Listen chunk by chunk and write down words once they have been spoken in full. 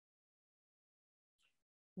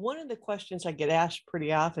One of the questions I get asked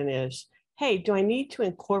pretty often is, hey, do I need to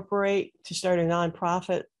incorporate to start a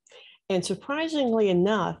nonprofit? And surprisingly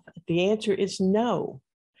enough, the answer is no.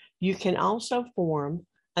 You can also form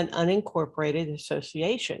an unincorporated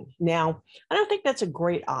association. Now, I don't think that's a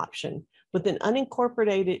great option. With an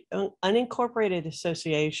unincorporated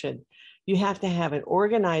association, you have to have an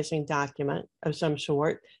organizing document of some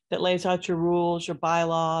sort that lays out your rules, your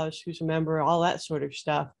bylaws, who's a member, all that sort of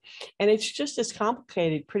stuff. And it's just as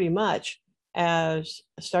complicated pretty much as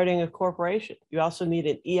starting a corporation. You also need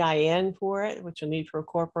an EIN for it, which you'll need for a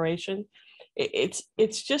corporation.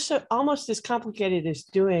 It's just almost as complicated as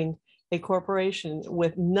doing a corporation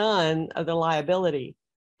with none of the liability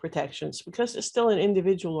protections because it's still an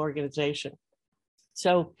individual organization.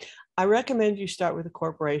 So I recommend you start with a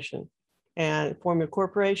corporation and form a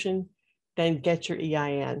corporation, then get your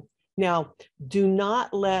EIN. Now, do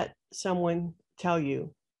not let someone tell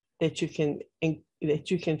you that you can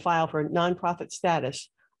file for nonprofit status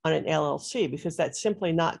on an LLC because that's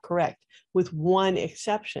simply not correct, with one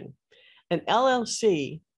exception. An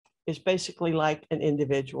LLC is basically like an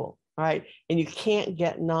individual, right? And you can't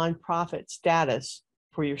get nonprofit status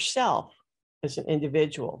for yourself as an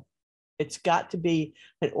individual. It's got to be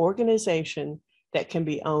an organization that can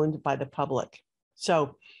be owned by the public.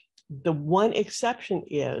 So the one exception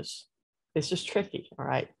is, this is tricky, all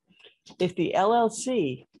right? If the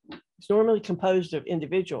LLC is normally composed of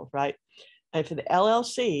individuals, right? And if the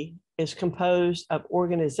LLC is composed of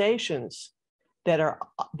organizations that are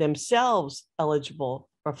themselves eligible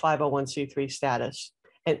for 501c3 status,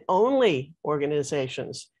 and only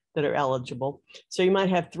organizations that are eligible. So you might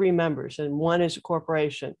have 3 members, and 1 is a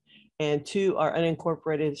corporation, and 2 are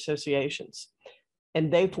unincorporated associations, and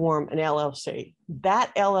they form an LLC.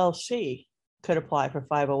 That LLC could apply for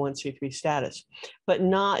 501c3 status, but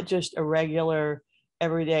not just a regular,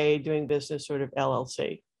 everyday doing business sort of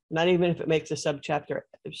LLC. Not even if it makes a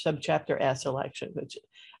subchapter S election, which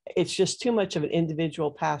it's just too much of an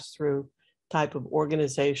individual pass-through type of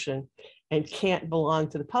organization and can't belong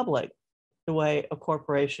to the public the way a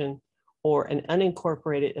corporation or an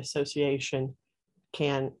unincorporated association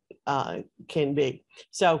can be.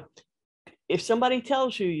 So if somebody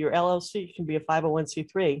tells you your LLC can be a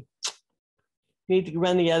 501c3, you need to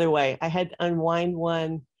run the other way. I had to unwind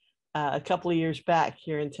one a couple of years back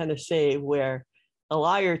here in Tennessee where a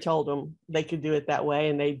lawyer told them they could do it that way,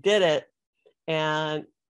 and they did it, and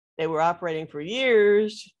they were operating for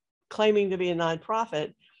years claiming to be a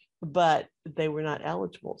nonprofit, but they were not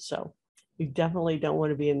eligible. So you definitely don't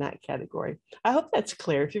want to be in that category. I hope that's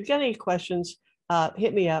clear. If you've got any questions,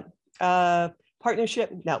 hit me up.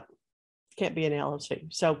 Partnership, no, can't be an LLC.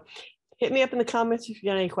 So hit me up in the comments if you've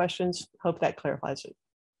got any questions. Hope that clarifies it.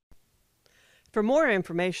 For more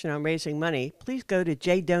information on raising money, please go to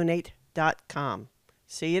jdonate.com.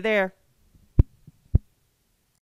 See you there.